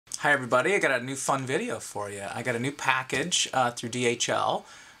Hi everybody, I got a new fun video for you. I got a new package through DHL,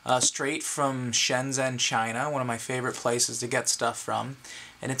 straight from Shenzhen, China, one of my favorite places to get stuff from.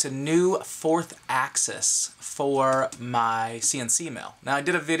 And it's a new fourth axis for my CNC mill. Now I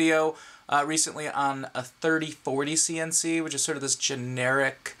did a video recently on a 3040 CNC, which is sort of this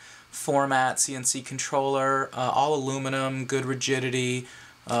generic format CNC controller, all aluminum, good rigidity,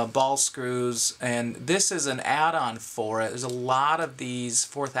 ball screws, and this is an add-on for it. There's a lot of these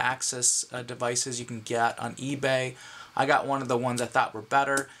fourth axis devices you can get on eBay. I got one of the ones I thought were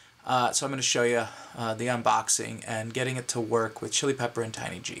better, so I'm going to show you the unboxing and getting it to work with ChiliPeppr and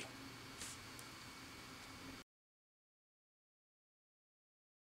TinyG.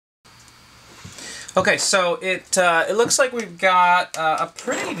 Okay, so it looks like we've got a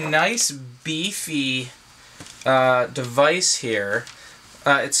pretty nice beefy device here.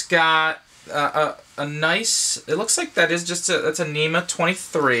 It's got a nice, it looks like that is just that's a NEMA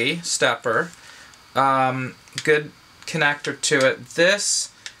 23 stepper. Good connector to it.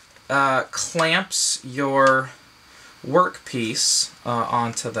 This clamps your workpiece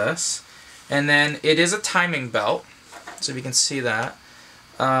onto this. And then it is a timing belt, so if you can see that.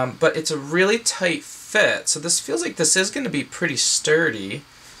 But it's a really tight fit, so this feels like this is going to be pretty sturdy.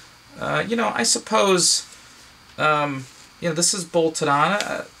 You know, I suppose... you know, this is bolted on.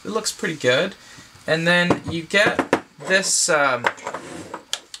 It looks pretty good. And then you get this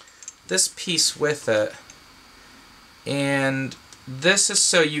this piece with it, and this is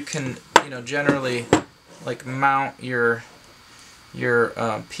so you can, you know, generally like mount your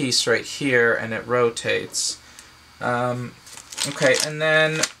piece right here, and it rotates. Okay, and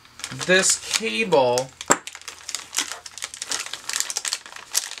then this cable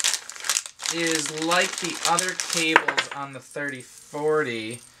is like the other cables on the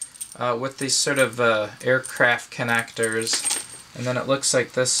 3040 with these sort of aircraft connectors, and then it looks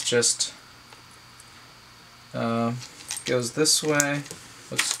like this just goes this way,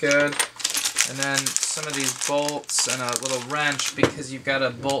 looks good, and then some of these bolts and a little wrench because you've got to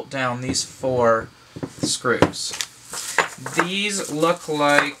bolt down these 4 screws. These look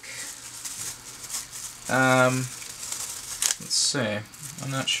like, let's see,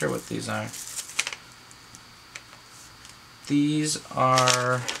 I'm not sure what these are. These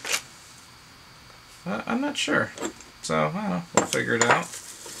are... I'm not sure. So, I don't know, we'll figure it out.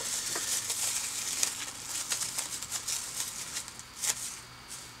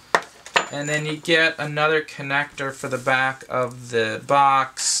 And then you get another connector for the back of the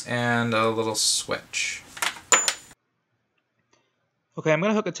box and a little switch. Okay, I'm going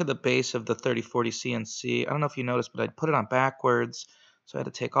to hook it to the base of the 3040 CNC. I don't know if you noticed, but I put it on backwards. So I had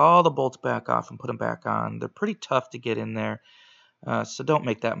to take all the bolts back off and put them back on. They're pretty tough to get in there, so don't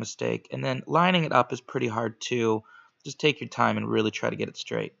make that mistake. And then lining it up is pretty hard too. Just take your time and really try to get it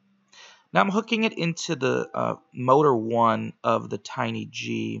straight. Now I'm hooking it into the motor 1 of the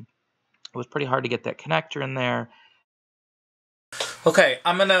TinyG. It was pretty hard to get that connector in there. Okay,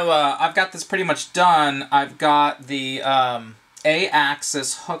 I've got this pretty much done. I've got the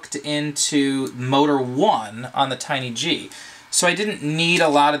A-axis hooked into motor 1 on the TinyG. So I didn't need a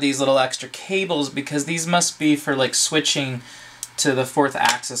lot of these little extra cables because these must be for like switching to the 4th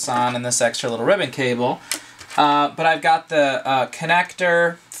axis on and this extra little ribbon cable. But I've got the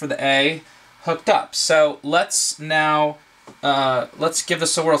connector for the A hooked up. So let's now, let's give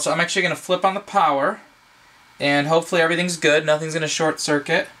this a whirl. So I'm actually going to flip on the power and hopefully everything's good. Nothing's going to short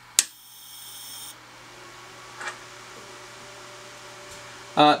circuit.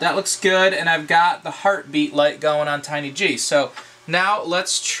 That looks good, and I've got the heartbeat light going on TinyG. So now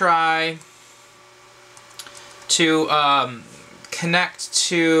let's try to connect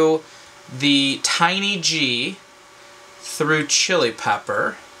to the TinyG through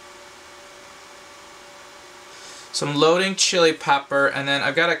ChiliPeppr. So I'm loading ChiliPeppr, and then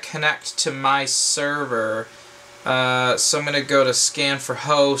I've got to connect to my server. So I'm going to go to scan for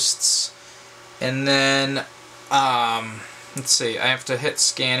hosts, and then let's see, I have to hit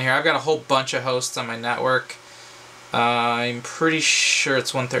scan here. I've got a whole bunch of hosts on my network. I'm pretty sure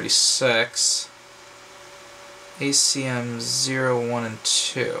it's 136. ACM 0, 1, and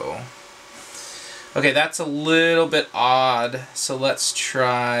 2. Okay, that's a little bit odd. So let's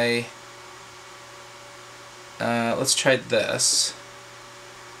try this.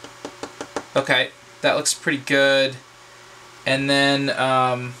 Okay, that looks pretty good. And then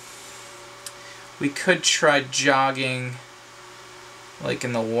we could try jogging like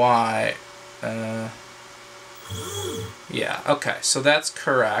in the Y. Yeah, okay, so that's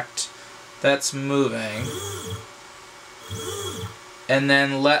correct. That's moving. And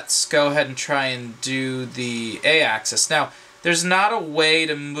then let's go ahead and try and do the A-axis. Now, there's not a way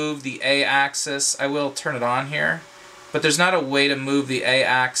to move the A-axis. I will turn it on here. But there's not a way to move the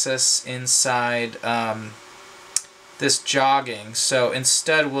A-axis inside this jogging. So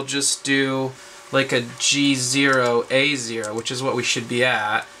instead we'll just do like a G0, A0, which is what we should be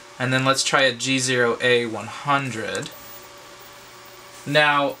at. And then let's try a G0, A100.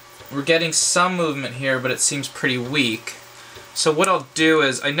 Now, we're getting some movement here, but it seems pretty weak. So what I'll do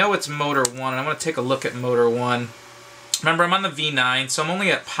is, I know it's motor 1, and I'm going to take a look at motor 1. Remember, I'm on the V9, so I'm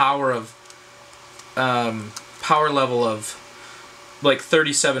only at power level of like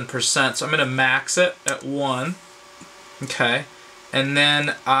 37%, so I'm going to max it at 1. Okay, and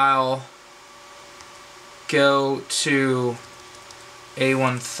then I'll go to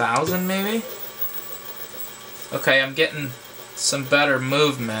A1000 maybe? Okay, I'm getting some better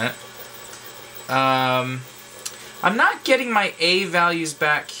movement. I'm not getting my A values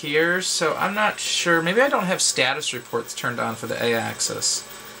back here, so I'm not sure. Maybe I don't have status reports turned on for the A-axis.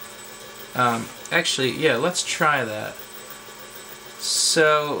 Actually, yeah, let's try that.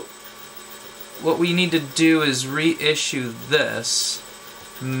 So, what we need to do is reissue this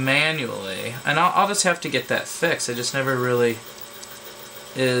manually. And I'll just have to get that fixed. It just never really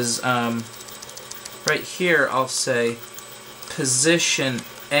is. Right here, I'll say position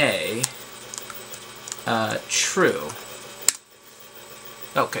A, true.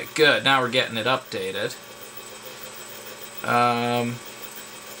 Okay, good. Now we're getting it updated.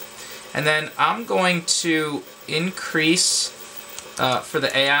 And then I'm going to increase, for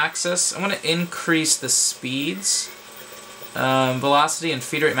the A-axis, I'm going to increase the speeds, velocity and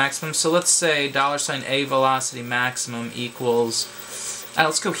feed rate maximum. So let's say $A velocity maximum equals,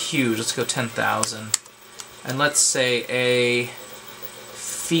 let's go huge, let's go 10,000. And let's say a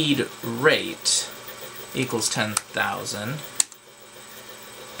feed rate equals 10,000.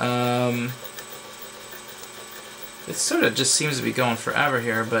 It sort of just seems to be going forever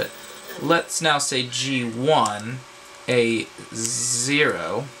here, but let's now say G1,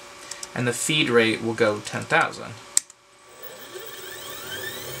 A0, and the feed rate will go 10,000.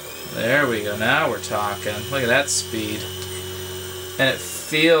 There we go, now we're talking. Look at that speed. And it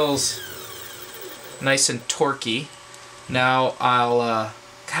feels nice and torquey. Now I'll,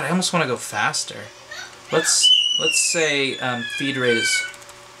 God, I almost want to go faster. Let's say feed rate is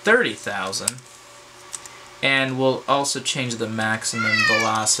 30,000. And we'll also change the maximum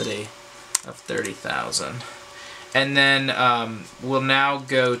velocity of 30,000. And then we'll now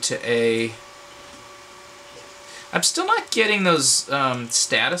go to a... I'm still not getting those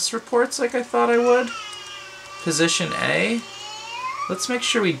status reports like I thought I would. Position A. Let's make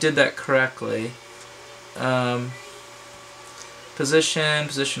sure we did that correctly.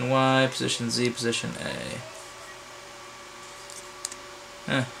 Position Y, position Z, position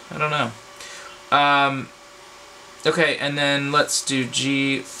A. I don't know. Okay, and then let's do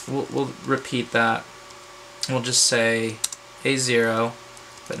G. We'll repeat that. We'll just say A0,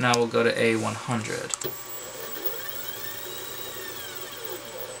 but now we'll go to A100.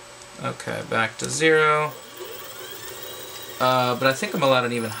 Okay, back to 0. But I think I'm allowed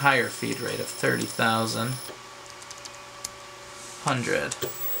an even higher feed rate of 30,000. 100.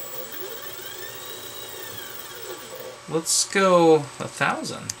 Let's go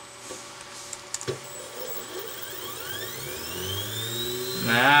 1,000.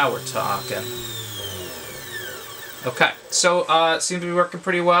 Now we're talking. Okay, so it seems to be working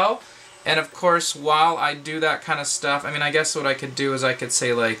pretty well. And of course, while I do that kind of stuff, I mean, I guess what I could do is I could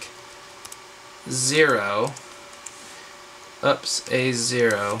say like 0, oops,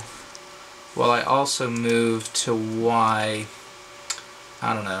 A0, while I also move to Y,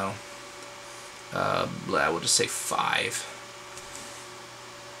 I don't know, we'll just say 5.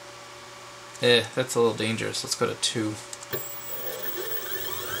 That's a little dangerous. Let's go to 2.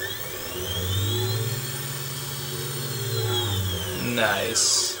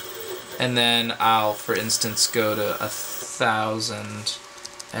 Nice. And then I'll, for instance, go to 1,000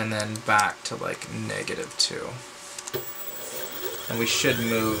 and then back to like -2. And we should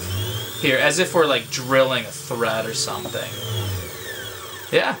move here as if we're like drilling a thread or something.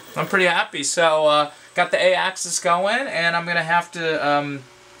 Yeah, I'm pretty happy. So got the A-axis going, and I'm gonna have to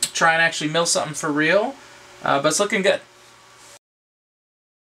try and actually mill something for real, but it's looking good.